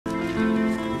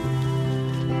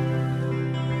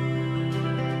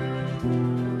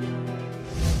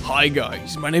Hi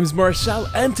guys, my name is Marcel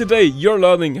and today you're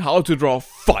learning how to draw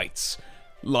fights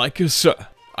like a sir.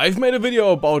 I've made a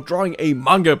video about drawing a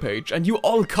manga page and you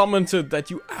all commented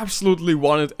that you absolutely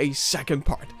wanted a second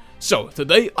part. So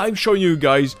today I'm showing you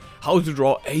guys how to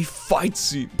draw a fight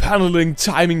scene, paneling,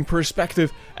 timing,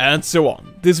 perspective and so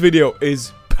on. This video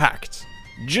is packed.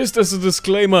 Just as a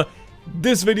disclaimer,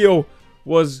 this video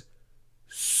was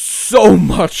so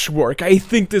much work. I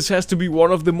think this has to be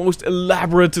one of the most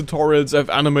elaborate tutorials I've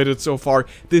animated so far.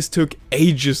 This took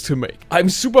ages to make. I'm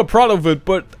super proud of it,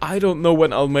 but I don't know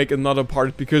when I'll make another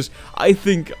part because I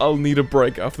think I'll need a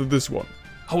break after this one.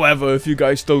 However, if you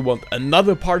guys still want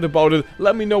another part about it,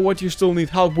 let me know what you still need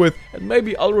help with and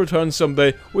maybe I'll return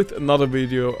someday with another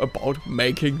video about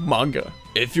making manga.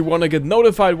 If you want to get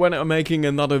notified when I'm making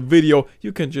another video,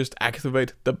 you can just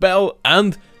activate the bell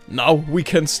and now we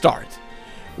can start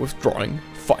with drawing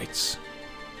fights.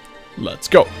 Let's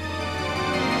go.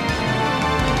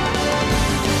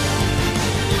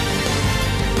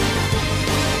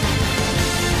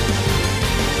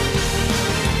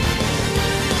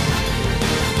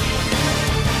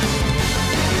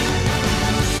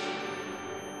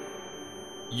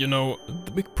 You know,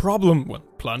 the big problem when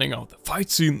planning out the fight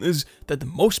scene is that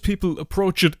most people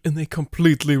approach it in a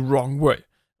completely wrong way.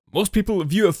 Most people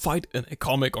view a fight in a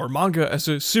comic or manga as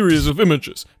a series of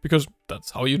images, because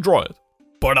that's how you draw it.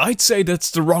 But I'd say that's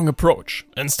the wrong approach.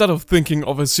 Instead of thinking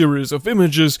of a series of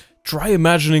images, try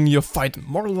imagining your fight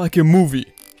more like a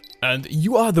movie. And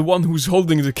you are the one who's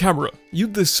holding the camera. You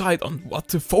decide on what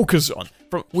to focus on,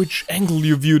 from which angle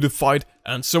you view the fight,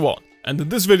 and so on. And in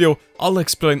this video, I'll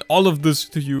explain all of this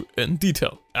to you in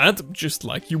detail. And just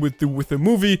like you would do with a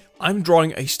movie, I'm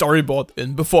drawing a storyboard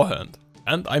in beforehand.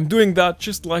 And I'm doing that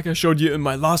just like I showed you in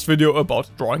my last video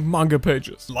about drawing manga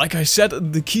pages. Like I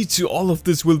said, the key to all of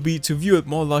this will be to view it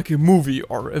more like a movie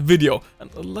or a video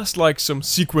and less like some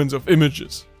sequence of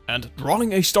images. And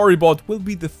drawing a storyboard will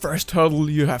be the first hurdle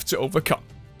you have to overcome.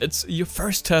 It's your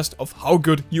first test of how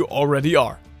good you already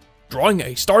are. Drawing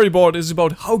a storyboard is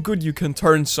about how good you can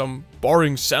turn some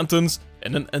boring sentence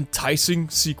in an enticing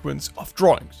sequence of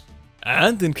drawings.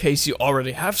 And in case you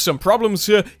already have some problems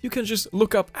here, you can just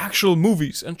look up actual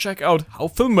movies and check out how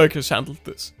filmmakers handled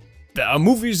this. There are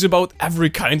movies about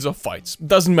every kinds of fights.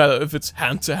 Doesn't matter if it's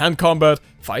hand-to-hand combat,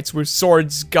 fights with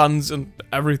swords, guns and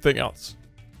everything else.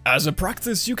 As a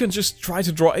practice, you can just try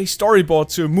to draw a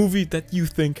storyboard to a movie that you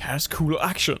think has cool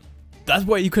action. That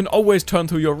way you can always turn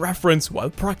to your reference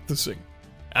while practicing.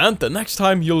 And the next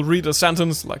time you'll read a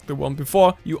sentence like the one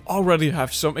before, you already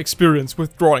have some experience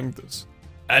with drawing this.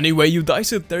 Any way you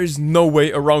dice it, there is no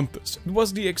way around this. It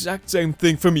was the exact same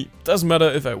thing for me. Doesn't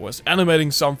matter if I was animating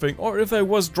something or if I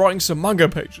was drawing some manga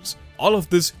pages. All of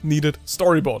this needed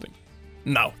storyboarding.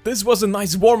 Now, this was a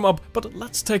nice warm-up, but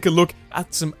let's take a look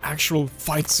at some actual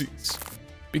fight scenes.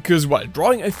 Because while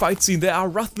drawing a fight scene, there are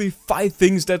roughly 5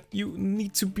 things that you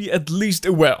need to be at least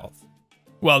aware of.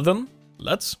 Well then,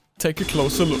 let's take a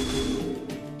closer look.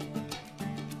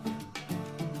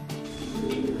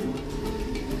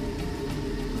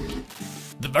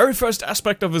 The very first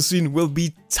aspect of a scene will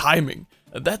be timing.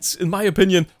 That's, in my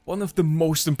opinion, one of the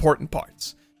most important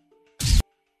parts.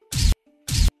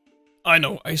 I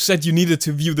know, I said you needed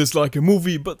to view this like a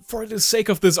movie, but for the sake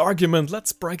of this argument,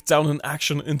 let's break down an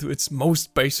action into its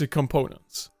most basic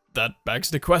components. That begs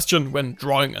the question, when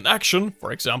drawing an action,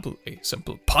 for example a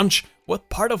simple punch, what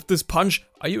part of this punch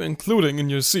are you including in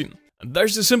your scene? And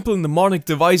there's a simple mnemonic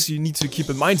device you need to keep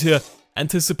in mind here: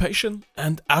 anticipation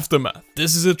and aftermath.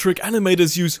 This is a trick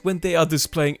animators use when they are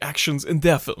displaying actions in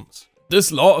their films.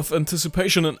 This law of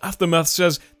anticipation and aftermath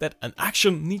says that an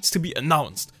action needs to be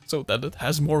announced so that it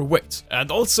has more weight. And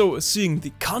also seeing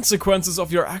the consequences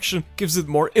of your action gives it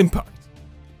more impact.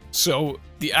 So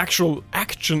the actual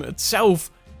action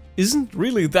itself isn't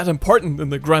really that important in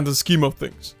the grander scheme of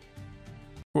things.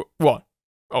 What?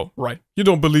 Oh, right. You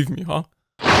don't believe me, huh?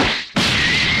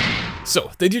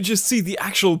 So, did you just see the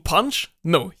actual punch?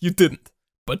 No, you didn't.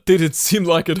 But did it seem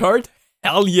like it hurt?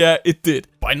 Hell yeah, it did.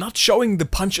 By not showing the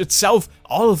punch itself,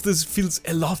 all of this feels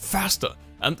a lot faster.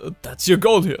 And that's your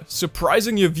goal here,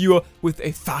 surprising your viewer with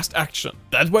a fast action.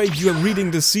 That way you're reading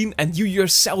the scene and you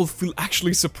yourself feel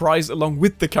actually surprised along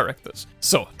with the characters.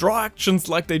 So, draw actions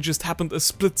like they just happened a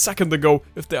split second ago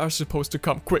if they are supposed to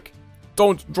come quick.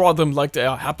 Don't draw them like they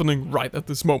are happening right at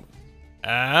this moment.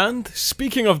 And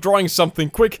speaking of drawing something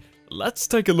quick, let's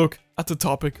take a look at the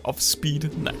topic of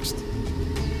speed next.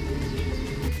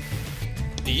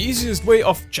 The easiest way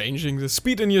of changing the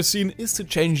speed in your scene is to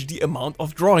change the amount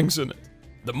of drawings in it.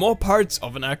 The more parts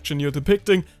of an action you're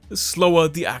depicting, the slower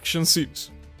the action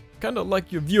seems. Kinda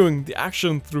like you're viewing the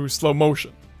action through slow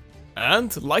motion.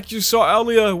 And like you saw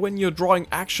earlier, when you're drawing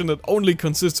action that only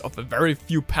consists of a very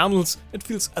few panels, it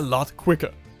feels a lot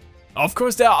quicker. Of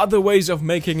course, there are other ways of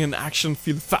making an action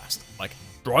feel fast, like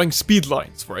drawing speed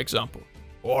lines, for example.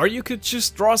 Or you could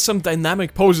just draw some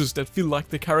dynamic poses that feel like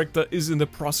the character is in the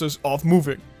process of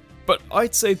moving. But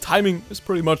I'd say timing is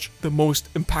pretty much the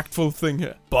most impactful thing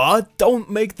here. But don't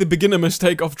make the beginner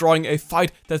mistake of drawing a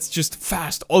fight that's just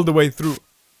fast all the way through.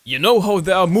 You know how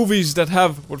there are movies that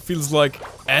have what feels like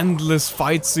endless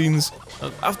fight scenes,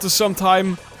 and after some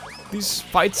time, these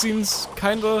fight scenes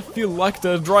kinda feel like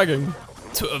they're dragging.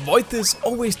 To avoid this,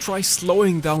 always try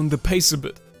slowing down the pace a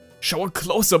bit. Show a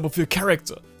close-up of your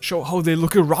character, show how they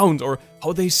look around or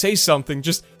how they say something,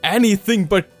 just anything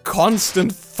but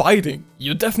constant fighting.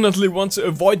 You definitely want to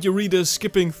avoid your readers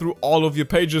skipping through all of your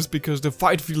pages because the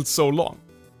fight feels so long.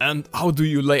 And how do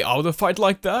you lay out a fight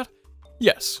like that?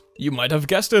 Yes, you might have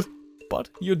guessed it, but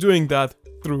you're doing that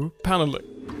through paneling.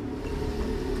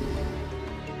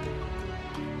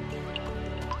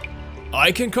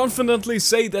 I can confidently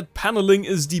say that paneling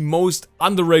is the most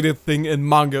underrated thing in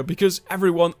manga because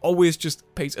everyone always just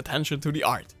pays attention to the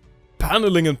art.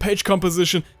 Paneling and page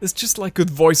composition is just like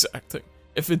good voice acting.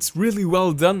 If it's really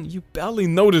well done, you barely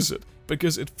notice it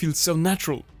because it feels so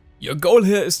natural. Your goal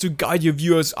here is to guide your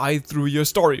viewer's eye through your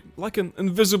story, like an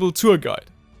invisible tour guide.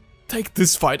 Take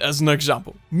this fight as an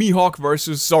example, Mihawk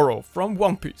vs Zoro from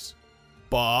One Piece.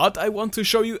 But I want to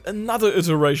show you another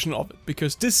iteration of it,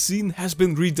 because this scene has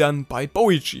been redone by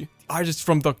Boichi, the artist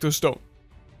from Dr. Stone.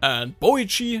 And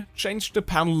Boichi changed the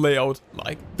panel layout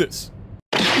like this.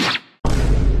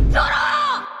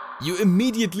 You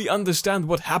immediately understand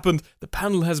what happened. The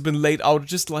panel has been laid out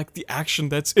just like the action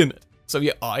that's in it, so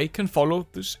your eye can follow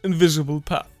this invisible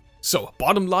path. So,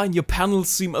 bottom line, your panels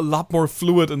seem a lot more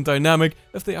fluid and dynamic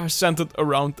if they are centered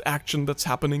around the action that's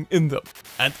happening in them.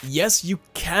 And yes, you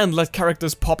can let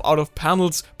characters pop out of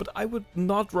panels, but I would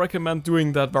not recommend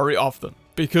doing that very often.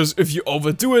 Because if you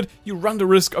overdo it, you run the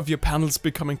risk of your panels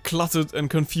becoming cluttered and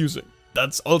confusing.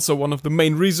 That's also one of the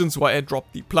main reasons why I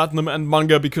dropped the Platinum End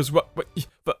manga, because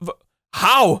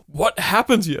how? What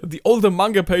happened here? The older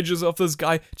manga pages of this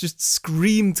guy just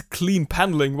screamed clean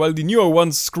paneling, while the newer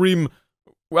ones scream,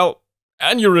 well,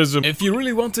 aneurysm. If you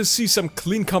really want to see some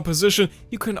clean composition,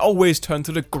 you can always turn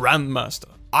to the Grandmaster,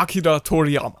 Akira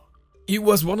Toriyama. He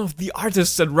was one of the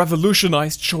artists that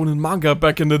revolutionized shonen manga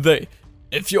back in the day.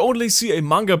 If you only see a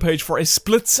manga page for a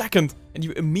split second and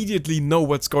you immediately know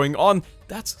what's going on,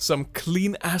 that's some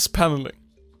clean ass paneling.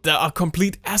 There are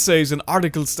complete essays and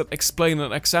articles that explain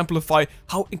and exemplify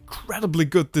how incredibly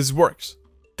good this works.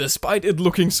 Despite it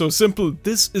looking so simple,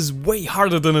 this is way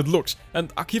harder than it looks,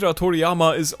 and Akira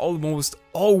Toriyama is almost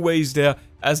always there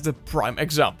as the prime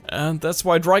example. And that's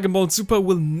why Dragon Ball Super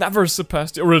will never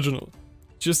surpass the original.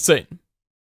 Just saying.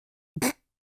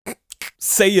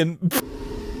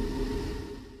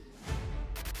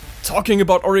 Talking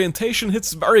about orientation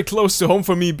hits very close to home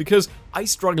for me because I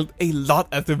struggled a lot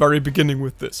at the very beginning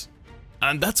with this.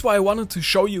 And that's why I wanted to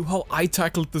show you how I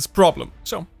tackled this problem.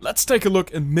 So let's take a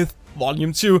look in Myth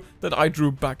Volume 2 that I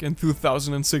drew back in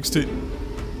 2016.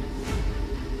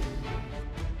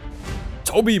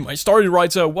 Toby, my story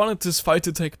writer, wanted this fight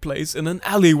to take place in an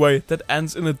alleyway that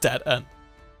ends in a dead end.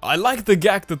 I like the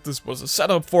gag that this was a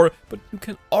setup for, but you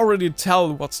can already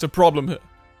tell what's the problem here.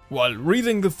 While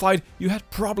reading the fight, you had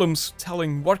problems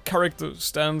telling what character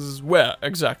stands where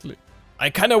exactly. I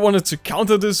kinda wanted to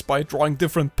counter this by drawing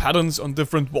different patterns on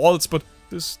different walls, but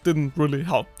this didn't really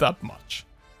help that much.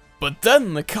 But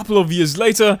then, a couple of years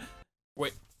later...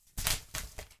 Wait.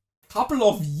 Couple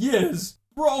of years?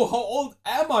 Bro, how old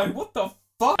am I? What the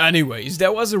fuck? Anyways,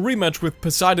 there was a rematch with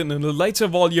Poseidon in a later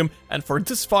volume, and for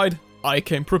this fight, I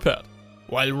came prepared.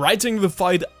 While writing the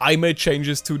fight, I made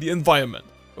changes to the environment.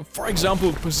 For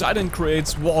example, Poseidon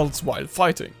creates walls while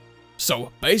fighting.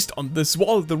 So, based on this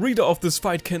wall, the reader of this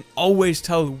fight can always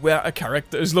tell where a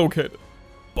character is located.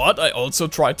 But I also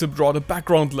tried to draw the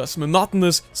background less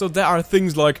monotonous, so there are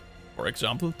things like, for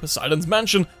example, Poseidon's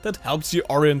mansion that helps you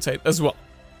orientate as well.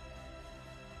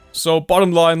 So,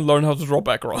 bottom line, learn how to draw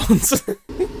backgrounds.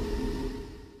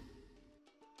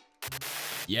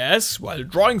 Yes, while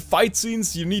drawing fight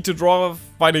scenes, you need to draw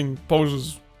fighting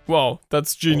poses. Wow,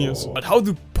 that's genius. But how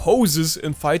do poses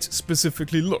in fights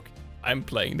specifically look? I'm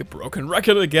playing the broken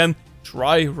record again.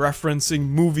 Try referencing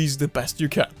movies the best you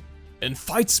can. In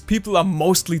fights, people are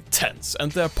mostly tense,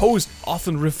 and their pose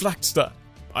often reflects that.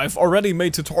 I've already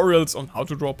made tutorials on how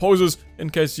to draw poses,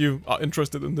 in case you are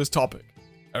interested in this topic.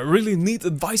 A really neat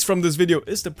advice from this video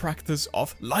is the practice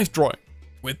of life drawing.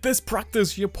 With this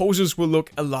practice, your poses will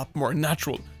look a lot more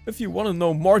natural. If you want to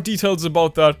know more details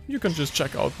about that, you can just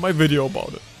check out my video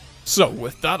about it. So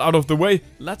with that out of the way,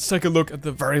 let's take a look at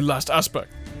the very last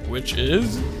aspect, which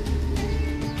is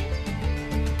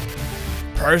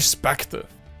perspective.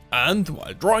 And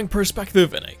while drawing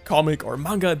perspective in a comic or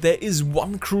manga, there is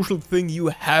one crucial thing you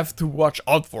have to watch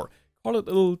out for. Call it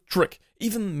a little trick,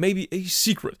 even maybe a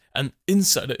secret, an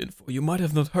insider info you might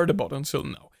have not heard about until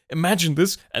now. Imagine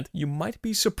this, and you might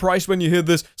be surprised when you hear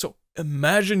this, so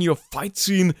imagine your fight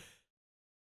scene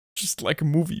just like a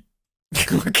movie.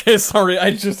 Okay, sorry,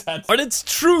 I just had to. But it's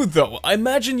true though,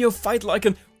 imagine your fight like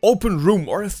an open room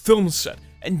or a film set,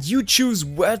 and you choose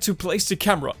where to place the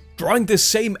camera. Drawing the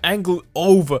same angle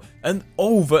over and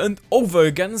over and over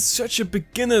again is such a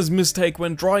beginner's mistake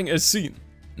when drawing a scene.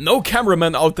 No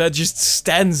cameraman out there just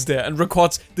stands there and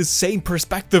records the same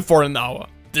perspective for an hour.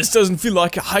 This doesn't feel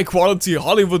like a high quality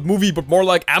Hollywood movie, but more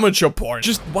like amateur porn.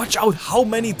 Just watch out how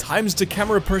many times the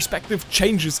camera perspective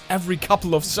changes every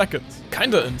couple of seconds.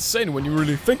 Kinda insane when you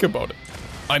really think about it.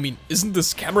 I mean, isn't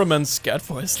this cameraman scared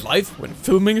for his life when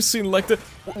filming a scene like that?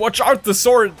 Watch out, the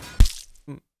sword!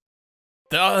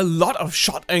 There are a lot of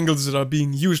shot angles that are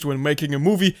being used when making a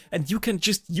movie, and you can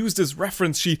just use this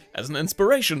reference sheet as an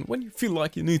inspiration when you feel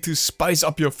like you need to spice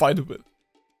up your fight a bit.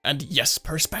 And yes,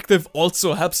 perspective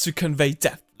also helps to convey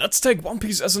depth. Let's take One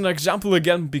Piece as an example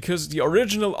again, because the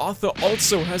original author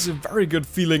also has a very good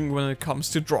feeling when it comes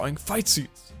to drawing fight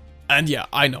scenes. And yeah,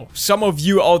 I know, some of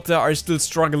you out there are still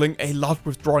struggling a lot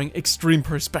with drawing extreme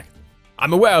perspective.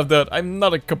 I'm aware of that, I'm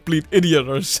not a complete idiot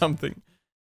or something.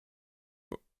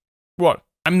 What?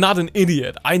 I'm not an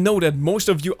idiot. I know that most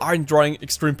of you aren't drawing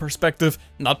extreme perspective,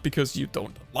 not because you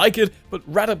don't like it, but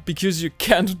rather because you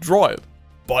can't draw it.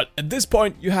 But at this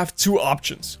point, you have two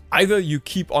options. Either you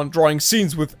keep on drawing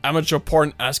scenes with amateur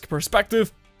porn-esque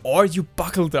perspective, or you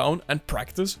buckle down and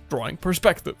practice drawing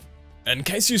perspective. In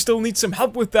case you still need some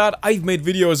help with that, I've made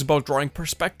videos about drawing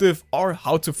perspective or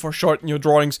how to foreshorten your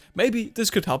drawings. Maybe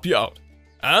this could help you out.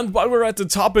 And while we're at the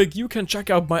topic, you can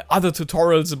check out my other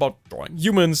tutorials about drawing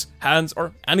humans, hands,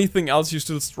 or anything else you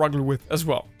still struggle with as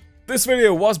well. This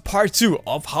video was part 2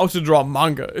 of how to draw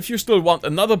manga. If you still want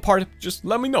another part, just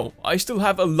let me know. I still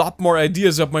have a lot more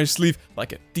ideas up my sleeve,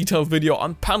 like a detailed video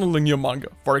on paneling your manga,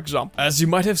 for example. As you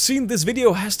might have seen, this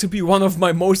video has to be one of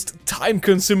my most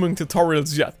time-consuming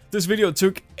tutorials yet. This video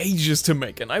took ages to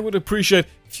make, and I would appreciate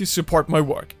if you support my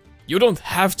work. You don't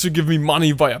have to give me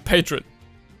money via Patreon.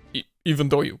 Even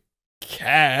though you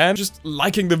can. Just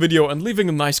liking the video and leaving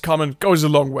a nice comment goes a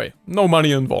long way. No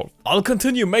money involved. I'll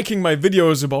continue making my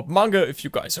videos about manga if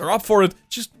you guys are up for it.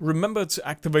 Just remember to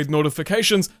activate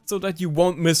notifications so that you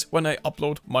won't miss when I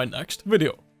upload my next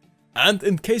video. And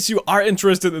in case you are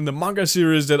interested in the manga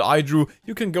series that I drew,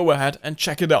 you can go ahead and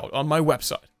check it out on my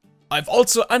website. I've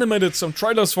also animated some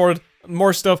trailers for it and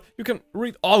more stuff. You can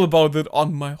read all about it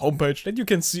on my homepage that you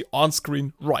can see on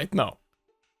screen right now.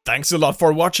 Thanks a lot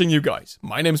for watching, you guys.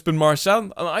 My name's been Marcel,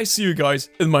 and I see you guys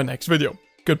in my next video.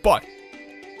 Goodbye.